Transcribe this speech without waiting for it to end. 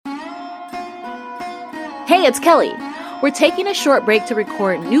Hey, it's Kelly. We're taking a short break to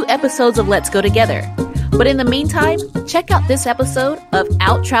record new episodes of Let's Go Together. But in the meantime, check out this episode of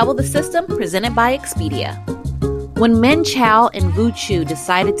Out Travel the System presented by Expedia. When Min Chow and Vu Chu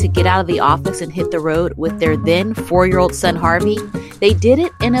decided to get out of the office and hit the road with their then 4-year-old son Harvey, they did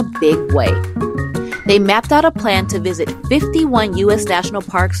it in a big way. They mapped out a plan to visit 51 U.S. national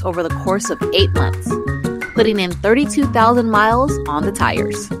parks over the course of 8 months, putting in 32,000 miles on the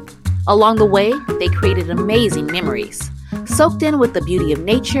tires. Along the way, they created amazing memories, soaked in with the beauty of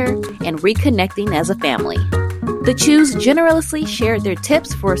nature and reconnecting as a family. The Chus generously shared their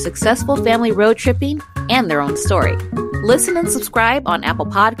tips for successful family road tripping and their own story. Listen and subscribe on Apple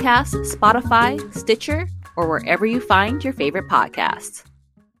Podcasts, Spotify, Stitcher, or wherever you find your favorite podcasts.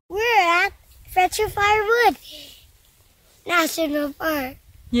 We're at Fletcher Firewood National Park.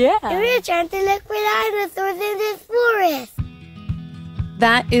 Yeah. And we're trying to look for dinosaurs in this forest.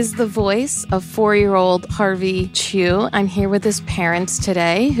 That is the voice of 4-year-old Harvey Chu. I'm here with his parents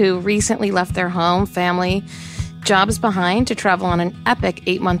today who recently left their home, family, jobs behind to travel on an epic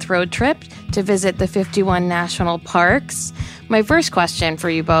 8-month road trip to visit the 51 national parks. My first question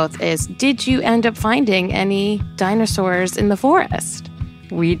for you both is, did you end up finding any dinosaurs in the forest?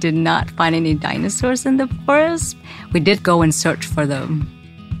 We did not find any dinosaurs in the forest. We did go and search for them.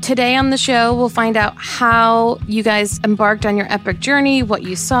 Today on the show, we'll find out how you guys embarked on your epic journey, what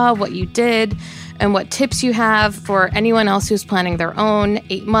you saw, what you did, and what tips you have for anyone else who's planning their own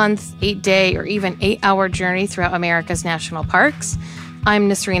 8-month, 8-day, or even 8-hour journey throughout America's national parks. I'm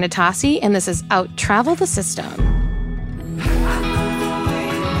Nasreen Atassi, and this is Out Travel the System.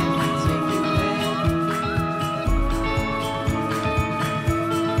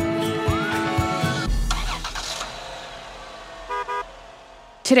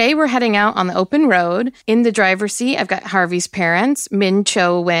 Today, we're heading out on the open road. In the driver's seat, I've got Harvey's parents, Min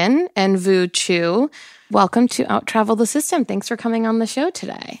Cho Win and Vu Chu. Welcome to Out Travel the System. Thanks for coming on the show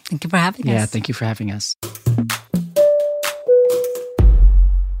today. Thank you for having us. Yeah, thank you for having us.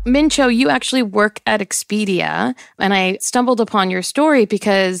 Min Cho, you actually work at Expedia, and I stumbled upon your story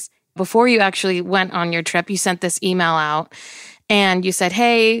because before you actually went on your trip, you sent this email out. And you said,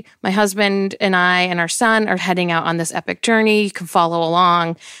 hey, my husband and I and our son are heading out on this epic journey. You can follow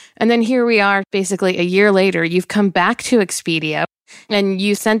along. And then here we are, basically a year later, you've come back to Expedia and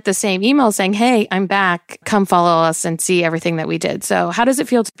you sent the same email saying, hey, I'm back. Come follow us and see everything that we did. So how does it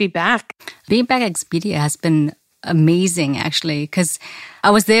feel to be back? Being back at Expedia has been amazing, actually, because I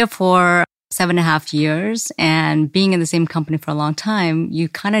was there for 7.5 years, and being in the same company for a long time, you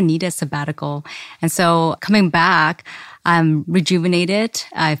kind of need a sabbatical. And so coming back, I'm rejuvenated.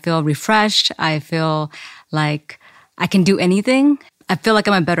 I feel refreshed. I feel like I can do anything. I feel like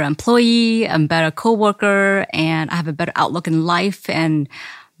I'm a better employee, I'm a better coworker, and I have a better outlook in life. And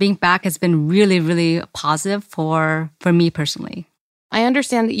being back has been really, really positive for me personally. I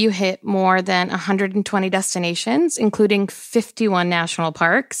understand that you hit more than 120 destinations, including 51 national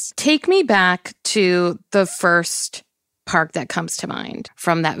parks. Take me back to the first park that comes to mind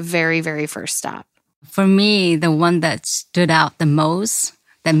from that very, very first stop. For me, the one that stood out the most,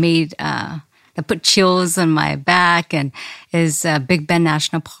 that put chills on my back, and is Big Bend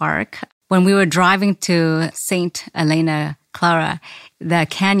National Park. When we were driving to St. Elena Clara, the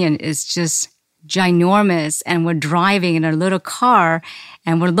canyon is just ginormous, and we're driving in a little car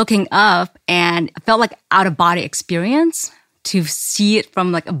and we're looking up, and it felt like out-of-body experience to see it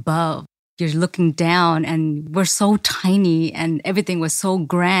from like above. You're looking down and we're so tiny and everything was so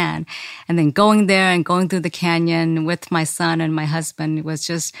grand. And then going there and going through the canyon with my son and my husband was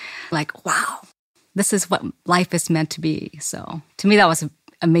just like, wow, this is what life is meant to be. So to me, that was an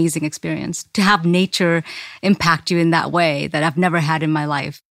amazing experience to have nature impact you in that way that I've never had in my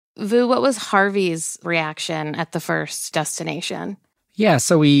life. Vu, what was Harvey's reaction at the first destination? Yeah,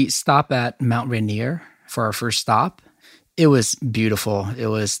 so we stopped at Mount Rainier for our first stop. It was beautiful. It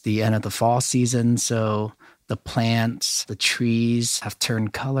was the end of the fall season, so the plants, the trees have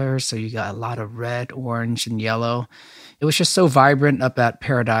turned color, so you got a lot of red, orange, and yellow. It was just so vibrant up at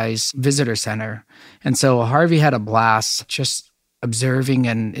Paradise Visitor Center. And so Harvey had a blast just observing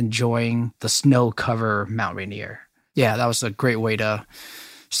and enjoying the snow-covered Mount Rainier. Yeah, that was a great way to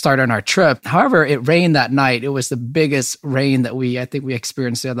start on our trip. However, it rained that night. It was the biggest rain that I think we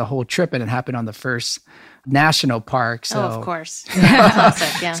experienced the whole trip, and it happened on the first national park. So, of course.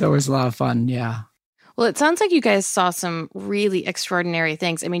 Classic, yeah. So it was a lot of fun, yeah. Well, it sounds like you guys saw some really extraordinary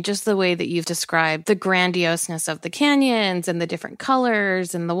things. I mean, just the way that you've described the grandioseness of the canyons and the different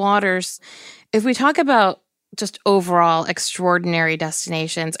colors and the waters. If we talk about just overall extraordinary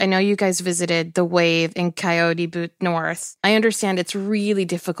destinations. I know you guys visited the Wave in Coyote Butte North. I understand it's really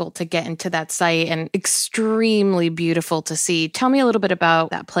difficult to get into that site and extremely beautiful to see. Tell me a little bit about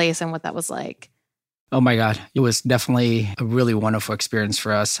that place and what that was like. Oh my God. It was definitely a really wonderful experience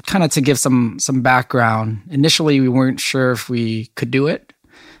for us. Kind of to give some background. Initially, we weren't sure if we could do it.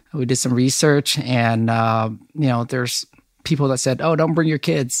 We did some research and, there's people that said, oh, don't bring your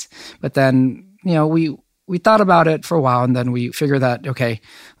kids. But then, we thought about it for a while and then we figured that, okay,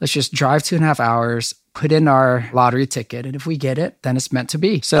 let's just drive 2.5 hours, put in our lottery ticket. And if we get it, then it's meant to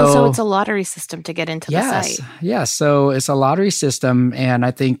be. So it's a lottery system to get into the site. Yes. So it's a lottery system. And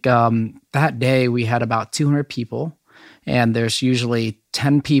I think that day we had about 200 people. And there's usually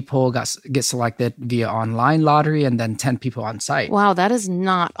 10 people get selected via online lottery and then 10 people on site. Wow, that is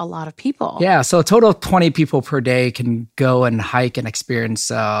not a lot of people. Yeah, so a total of 20 people per day can go and hike and experience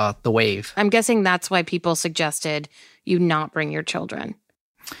the Wave. I'm guessing that's why people suggested you not bring your children.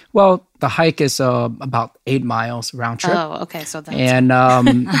 Well, the hike is about 8 miles round trip. Oh, okay. So that's... And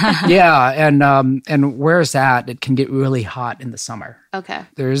and where it's at, it can get really hot in the summer. Okay.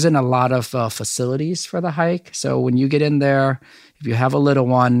 There isn't a lot of facilities for the hike. So when you get in there, if you have a little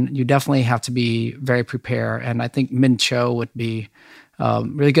one, you definitely have to be very prepared. And I think Min Cho would be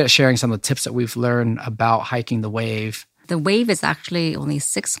really good at sharing some of the tips that we've learned about hiking the Wave. The Wave is actually only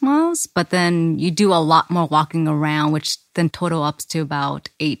 6 miles, but then you do a lot more walking around, which then total up to about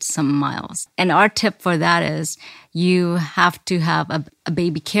 8 some miles. And our tip for that is you have to have a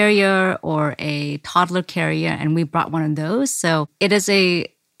baby carrier or a toddler carrier, and we brought one of those. So it is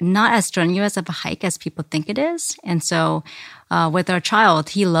not as strenuous of a hike as people think it is. And so with our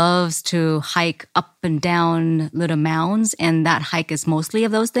child, he loves to hike up and down little mounds, and that hike is mostly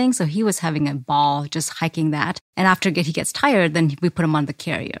of those things. So he was having a ball just hiking that. And after he gets tired, then we put him on the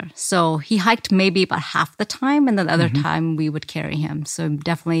carrier. So he hiked maybe about half the time, and then the other time we would carry him. So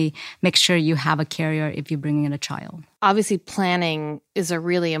definitely make sure you have a carrier if you're bringing in a child. Obviously, planning is a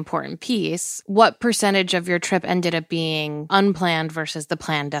really important piece. What percentage of your trip ended up being unplanned versus the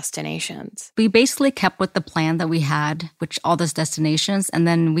planned destinations? We basically kept with the plan that we had, which all those destinations, and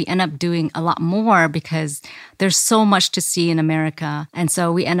then we end up doing a lot more because there's so much to see in America. And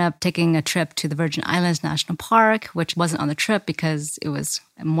so we end up taking a trip to the Virgin Islands National Park, which wasn't on the trip because it was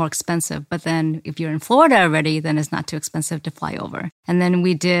more expensive. But then if you're in Florida already, then it's not too expensive to fly over. And then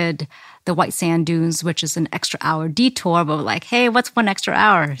we did the White Sand Dunes, which is an extra hour detour, but we're like, hey, what's 1 extra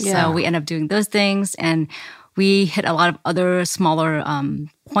hour? Yeah. So we end up doing those things. And we hit a lot of other smaller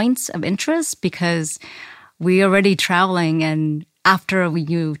points of interest because we're already traveling, and after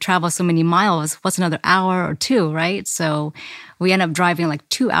you travel so many miles, what's another hour or 2, right? So we end up driving like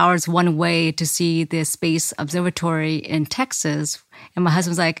 2 hours one way to see the Space Observatory in Texas. And my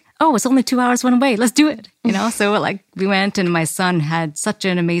husband's like, oh, it's only 2 hours one way. Let's do it. So we went, and my son had such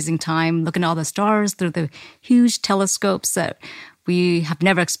an amazing time looking at all the stars through the huge telescopes that we have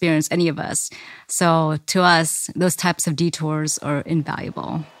never experienced, any of us. So to us, those types of detours are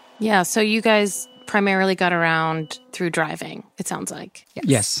invaluable. Yeah. So you guys primarily got around through driving, it sounds like.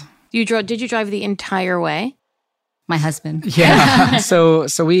 Yes. Did you drive the entire way? My husband. Yeah. So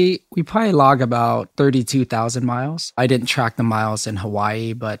we probably log about 32,000 miles. I didn't track the miles in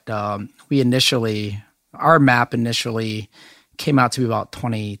Hawaii, but our map initially came out to be about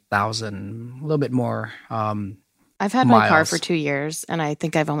 20,000, a little bit more. I've had my car for 2 years, and I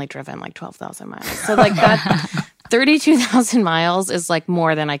think I've only driven like 12,000 miles. So like that 32,000 miles is like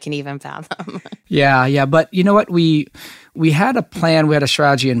more than I can even fathom. Yeah. But you know what? We had a plan, we had a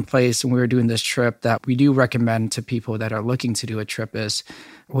strategy in place when we were doing this trip that we do recommend to people that are looking to do a trip is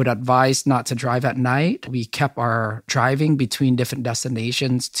would advise not to drive at night. We kept our driving between different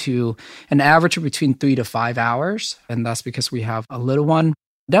destinations to an average of between 3 to 5 hours. And that's because we have a little one.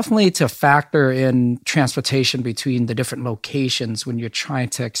 Definitely to factor in transportation between the different locations when you're trying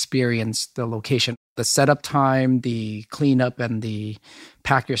to experience the location. The setup time, the cleanup, and the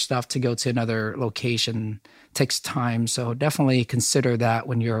pack your stuff to go to another location takes time. So definitely consider that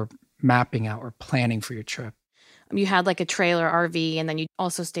when you're mapping out or planning for your trip. You had like a trailer RV, and then you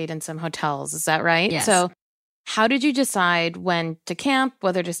also stayed in some hotels. Is that right? Yes. So how did you decide when to camp,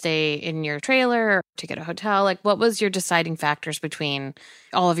 whether to stay in your trailer or to get a hotel? Like, what was your deciding factors between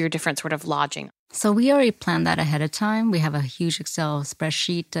all of your different sort of lodging? So we already planned that ahead of time. We have a huge Excel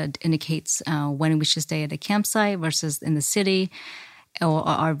spreadsheet that indicates when we should stay at a campsite versus in the city or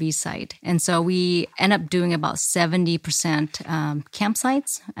RV site. And so we end up doing about 70%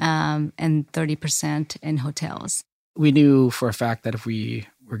 campsites and 30% in hotels. We knew for a fact that if we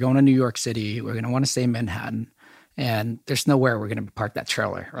were going to New York City, we're going to want to stay in Manhattan. and there's nowhere we're going to park that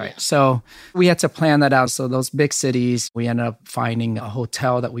trailer, right? So we had to plan that out. So those big cities, we ended up finding a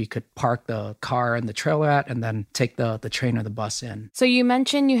hotel that we could park the car and the trailer at, and then take the train or the bus in. So you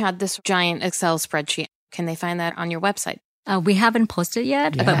mentioned you had this giant Excel spreadsheet. Can they find that on your website? We haven't posted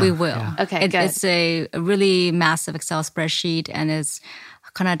yet, but we will. Yeah. Okay, good. It's a really massive Excel spreadsheet, and it's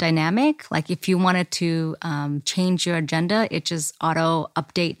kind of dynamic. Like if you wanted to change your agenda, it just auto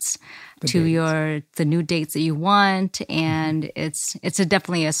updates to the new dates that you want, and it's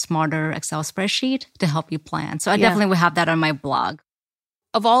definitely a smarter Excel spreadsheet to help you plan. So I definitely will have that on my blog.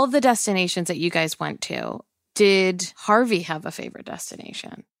 Of all of the destinations that you guys went to, did Harvey have a favorite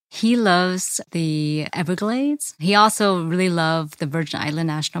destination? He loves the Everglades. He also really loved the Virgin Island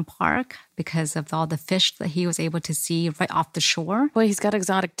National Park because of all the fish that he was able to see right off the shore. Boy, he's got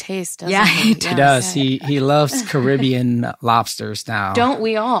exotic taste, doesn't Yeah, he? he He does. He loves Caribbean lobsters now. Don't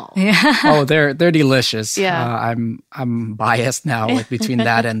we all? Oh, they're delicious. Yeah. I'm biased now between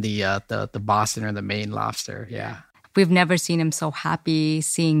that and the Boston or the Maine lobster. Yeah. We've never seen him so happy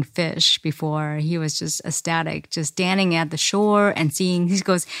seeing fish before. He was just ecstatic, just standing at the shore and seeing, he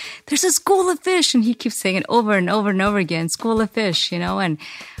goes, there's a school of fish. And he keeps saying it over and over and over again, school of fish, and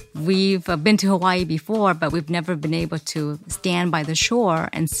we've been to Hawaii before, but we've never been able to stand by the shore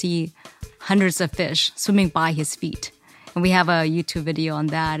and see hundreds of fish swimming by his feet. And we have a YouTube video on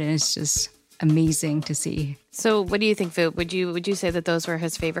that, and it's just amazing to see. So what do you think, Fu? Would you say that those were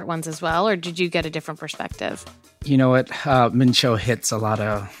his favorite ones as well, or did you get a different perspective? You know what? Min Cho hits a lot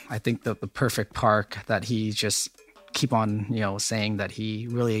of, I think, the perfect park that he just keep on, saying that he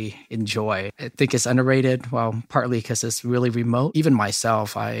really enjoy. I think it's underrated. Well, partly because it's really remote. Even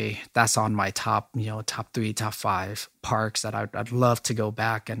myself, that's on my top 3, top 5 parks that I'd love to go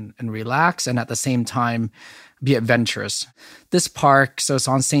back and relax, and at the same time be adventurous. This park, so it's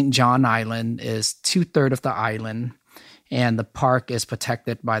on St. John Island, is 2/3 of the island, and the park is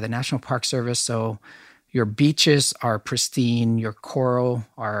protected by the National Park Service. So your beaches are pristine, your coral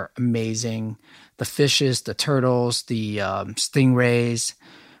are amazing, the fishes, the turtles, the stingrays.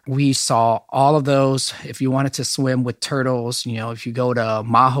 We saw all of those. If you wanted to swim with turtles, if you go to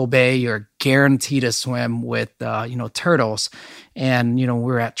Maho Bay, you're guaranteed to swim with, turtles. And,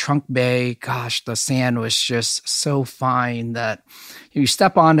 we're at Trunk Bay. Gosh, the sand was just so fine that you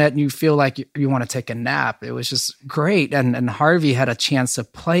step on it and you feel like you want to take a nap. It was just great. And Harvey had a chance to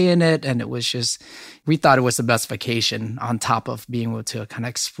play in it. And it was just, we thought it was the best vacation on top of being able to kind of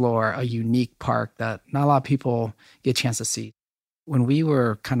explore a unique park that not a lot of people get a chance to see. When we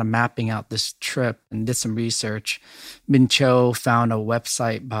were kind of mapping out this trip and did some research, Min Cho found a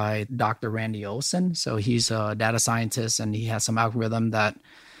website by Dr. Randy Olson. So he's a data scientist, and he has some algorithm that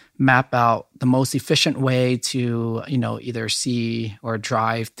map out the most efficient way to, either see or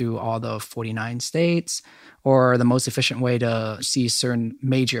drive through all the 49 states, or the most efficient way to see certain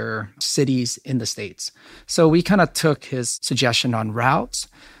major cities in the states. So we kind of took his suggestion on routes.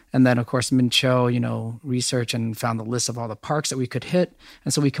 And then, of course, Min Cho, researched and found the list of all the parks that we could hit.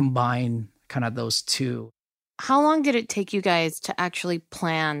 And so we combined kind of those two. How long did it take you guys to actually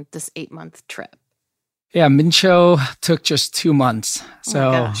plan this 8-month trip? Yeah, Min Cho took just 2 months.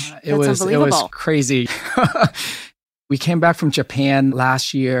 So it was crazy. We came back from Japan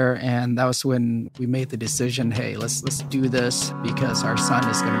last year, and that was when we made the decision, hey, let's do this because our son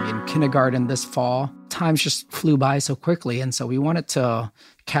is going to be in kindergarten this fall. Time just flew by so quickly, and so we wanted to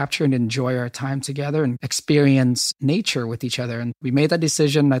capture and enjoy our time together and experience nature with each other. And we made that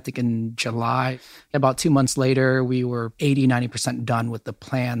decision, I think, in July. About 2 months later, we were 80-90% done with the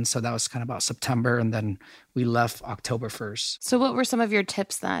plan. So that was kind of about September, and then we left October 1st. So what were some of your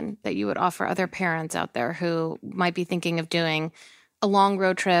tips then that you would offer other parents out there who might be thinking of doing a long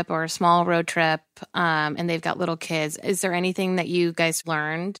road trip or a small road trip, and they've got little kids? Is there anything that you guys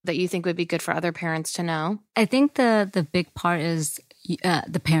learned that you think would be good for other parents to know? I think the big part is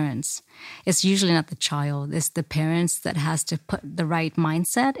the parents. It's usually not the child. It's the parents that has to put the right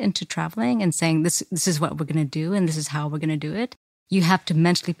mindset into traveling and saying, this is what we're going to do and this is how we're going to do it. You have to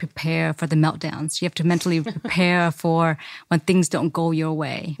mentally prepare for the meltdowns. You have to mentally prepare for when things don't go your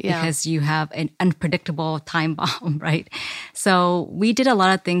way because you have an unpredictable time bomb, right? So we did a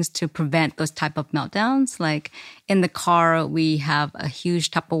lot of things to prevent those type of meltdowns. Like in the car, we have a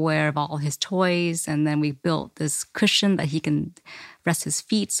huge Tupperware of all his toys, and then we built this cushion that he can rest his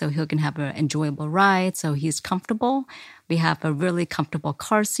feet so he can have an enjoyable ride, so he's comfortable. We have a really comfortable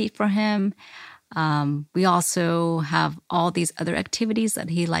car seat for him. We also have all these other activities that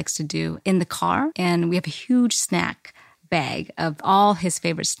he likes to do in the car. And we have a huge snack bag of all his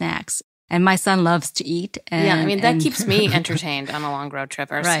favorite snacks. And my son loves to eat. And, yeah, I mean, that keeps me entertained on a long road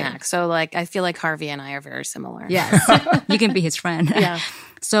trip or Right. snack. So, like, I feel like Harvey and I are very similar. Yes, you can be his friend. Yeah.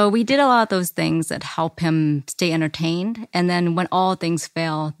 So we did a lot of those things that help him stay entertained. And then when all things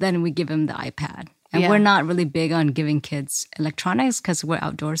fail, then we give him the iPad. And Yeah. we're not really big on giving kids electronics because we're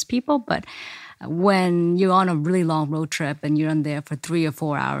outdoors people. But when you're on a really long road trip and you're on there for 3 or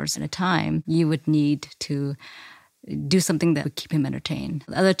 4 hours at a time, you would need to do something that would keep him entertained.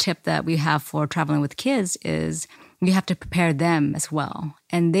 The other tip that we have for traveling with kids is you have to prepare them as well.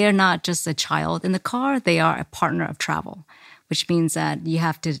 And they're not just a child in the car, they are a partner of travel, which means that you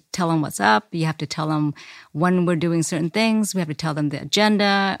have to tell them what's up. You have to tell them when we're doing certain things. We have to tell them the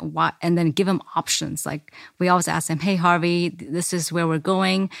agenda, and then give them options. Like we always ask them, hey, Harvey, this is where we're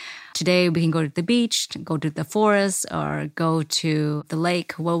going. Today we can go to the beach, go to the forest, or go to the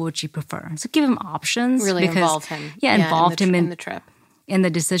lake. What would you prefer? So give him options. Really involve him. Yeah, involved him in the trip. in the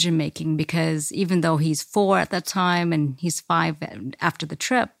decision making, because even though he's 4 at that time and he's 5 after the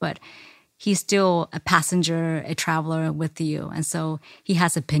trip, but he's still a passenger, a traveler with you. And so he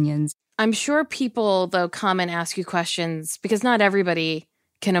has opinions. I'm sure people, though, come and ask you questions because not everybody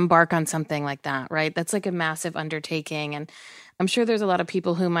can embark on something like that, right? That's like a massive undertaking. And I'm sure there's a lot of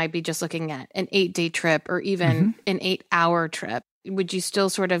people who might be just looking at an 8-day trip or even an 8-hour trip. Would you still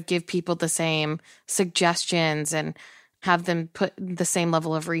sort of give people the same suggestions and have them put the same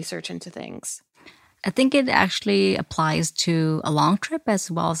level of research into things? I think it actually applies to a long trip as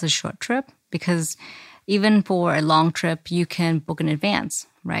well as a short trip, because even for a long trip, you can book in advance,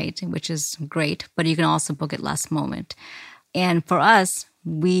 right? Which is great, but you can also book it last moment. And for us,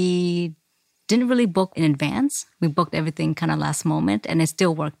 we didn't really book in advance. We booked everything kind of last moment, and it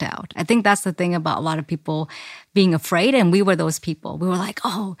still worked out. I think that's the thing about a lot of people being afraid, and we were those people. We were like,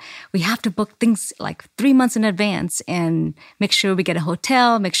 oh, we have to book things like 3 months in advance and make sure we get a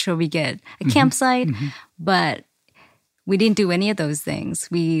hotel, make sure we get a campsite. But we didn't do any of those things.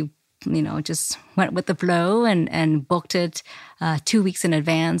 We, just went with the flow and booked it 2 weeks in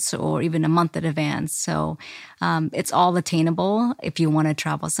advance or even a month in advance. So it's all attainable if you want to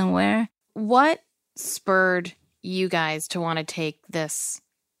travel somewhere. What spurred you guys to want to take this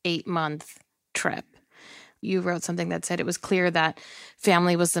 8-month trip? You wrote something that said it was clear that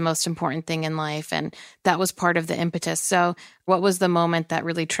family was the most important thing in life, and that was part of the impetus. So what was the moment that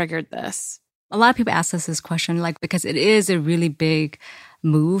really triggered this? A lot of people ask us this question, because it is a really big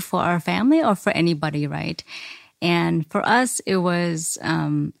move for our family or for anybody, right? And for us, it was,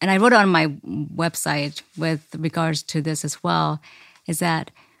 and I wrote it on my website with regards to this as well, is that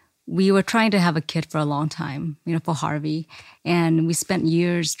we were trying to have a kid for a long time, for Harvey. And we spent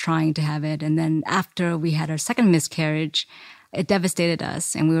years trying to have it. And then after we had our second miscarriage, it devastated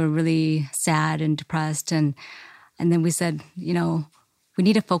us. And we were really sad and depressed. And then we said, we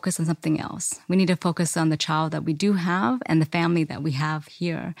need to focus on something else. We need to focus on the child that we do have and the family that we have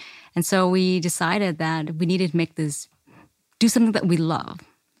here. And so we decided that we needed to do something that we love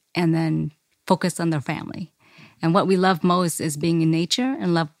and then focus on their family. And what we love most is being in nature,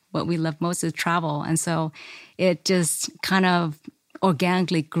 and what we love most is travel. And so it just kind of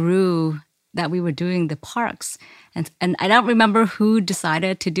organically grew that we were doing the parks. And I don't remember who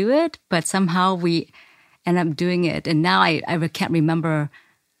decided to do it, but somehow we ended up doing it. And now I can't remember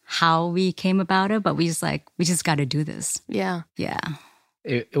how we came about it, but we just got to do this. Yeah. Yeah.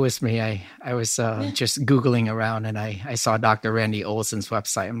 It was me. I was just Googling around, and I saw Dr. Randy Olson's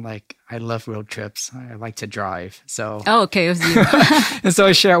website. I'm like, I love road trips. I like to drive. So Oh, okay. It was you. and so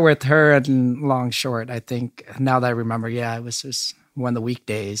I shared with her, and long short, I think now that I remember, it was just one of the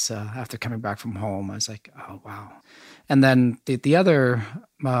weekdays after coming back from home. I was like, oh, wow. And then the other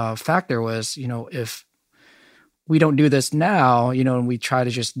factor was, if we don't do this now, and we try to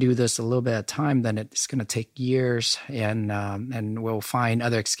just do this a little bit at a time, then it's going to take years, and we'll find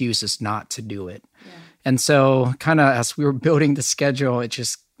other excuses not to do it. Yeah. And so kind of as we were building the schedule,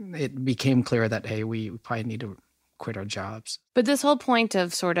 it became clear that, hey, we probably need to quit our jobs. But this whole point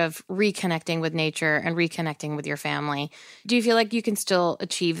of sort of reconnecting with nature and reconnecting with your family, do you feel like you can still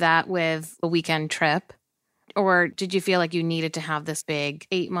achieve that with a weekend trip? Or did you feel like you needed to have this big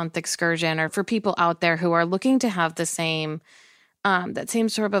 8-month excursion? Or for people out there who are looking to have the same, that same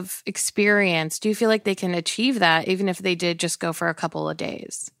sort of experience, do you feel like they can achieve that even if they did just go for a couple of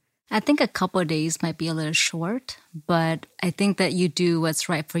days? I think a couple of days might be a little short, but I think that you do what's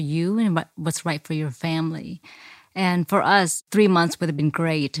right for you and what's right for your family. And for us, 3 months would have been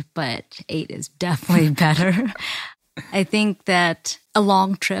great, but 8 is definitely better. I think that a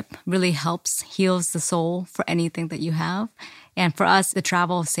long trip really heals the soul for anything that you have. And for us, the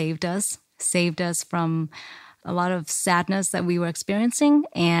travel saved us from a lot of sadness that we were experiencing.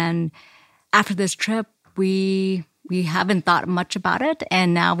 And after this trip, we haven't thought much about it.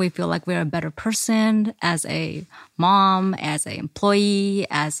 And now we feel like we're a better person as a mom, as an employee,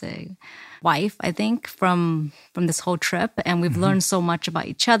 as a wife, I think, from this whole trip. And we've learned so much about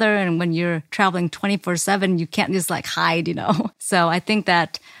each other. And when you're traveling 24/7, you can't just like hide, you know? So I think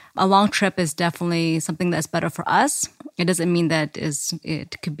that a long trip is definitely something that's better for us. It doesn't mean that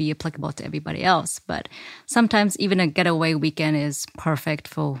it could be applicable to everybody else, but sometimes even a getaway weekend is perfect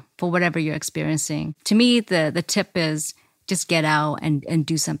for whatever you're experiencing. To me, the tip is just get out and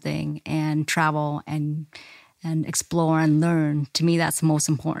do something and travel and explore and learn. To me, that's most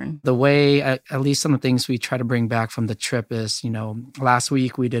important. The way, at least some of the things we try to bring back from the trip is, last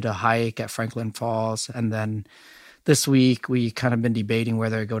week we did a hike at Franklin Falls, and then this week, we kind of been debating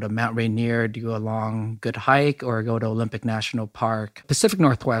whether to go to Mount Rainier, do a long, good hike, or go to Olympic National Park. Pacific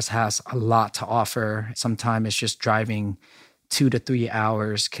Northwest has a lot to offer. Sometimes it's just driving 2 to 3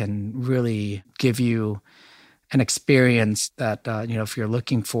 hours can really give you an experience that, if you're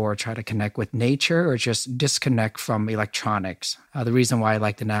looking for, try to connect with nature or just disconnect from electronics. The reason why I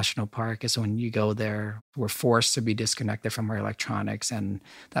like the national park is when you go there, we're forced to be disconnected from our electronics, and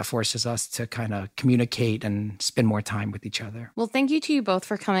that forces us to kind of communicate and spend more time with each other. Well, thank you to you both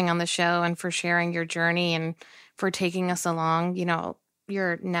for coming on the show and for sharing your journey and for taking us along,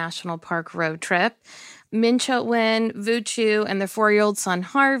 your national park road trip. Min-Cho Nguyen, Vu Chu, and their 4-year-old son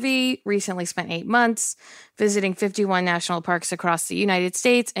Harvey recently spent 8 months visiting 51 national parks across the United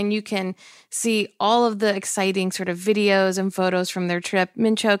States, and you can see all of the exciting sort of videos and photos from their trip.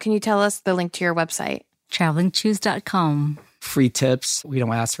 Min-Cho, can you tell us the link to your website? Travelingchoose.com. Free tips. We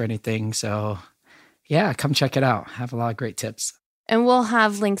don't ask for anything. So yeah, come check it out. Have a lot of great tips. And we'll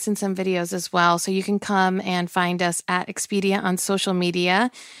have links and some videos as well. So you can come and find us at Expedia on social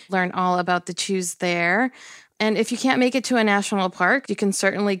media, learn all about the Choose there. And if you can't make it to a national park, you can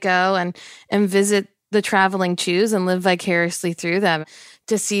certainly go and visit the Traveling Choose and live vicariously through them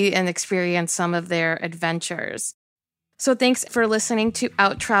to see and experience some of their adventures. So thanks for listening to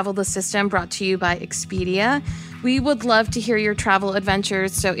Out Travel the System, brought to you by Expedia. We would love to hear your travel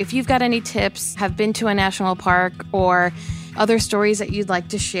adventures. So if you've got any tips, have been to a national park, or other stories that you'd like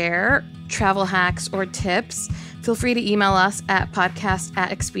to share, travel hacks or tips, feel free to email us at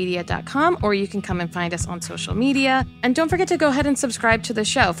podcast@expedia.com, or you can come and find us on social media. And don't forget to go ahead and subscribe to the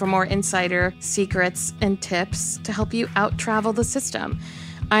show for more insider secrets and tips to help you out travel the system.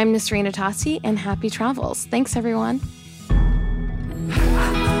 I'm Nisreen Atassi, and happy travels. Thanks, everyone.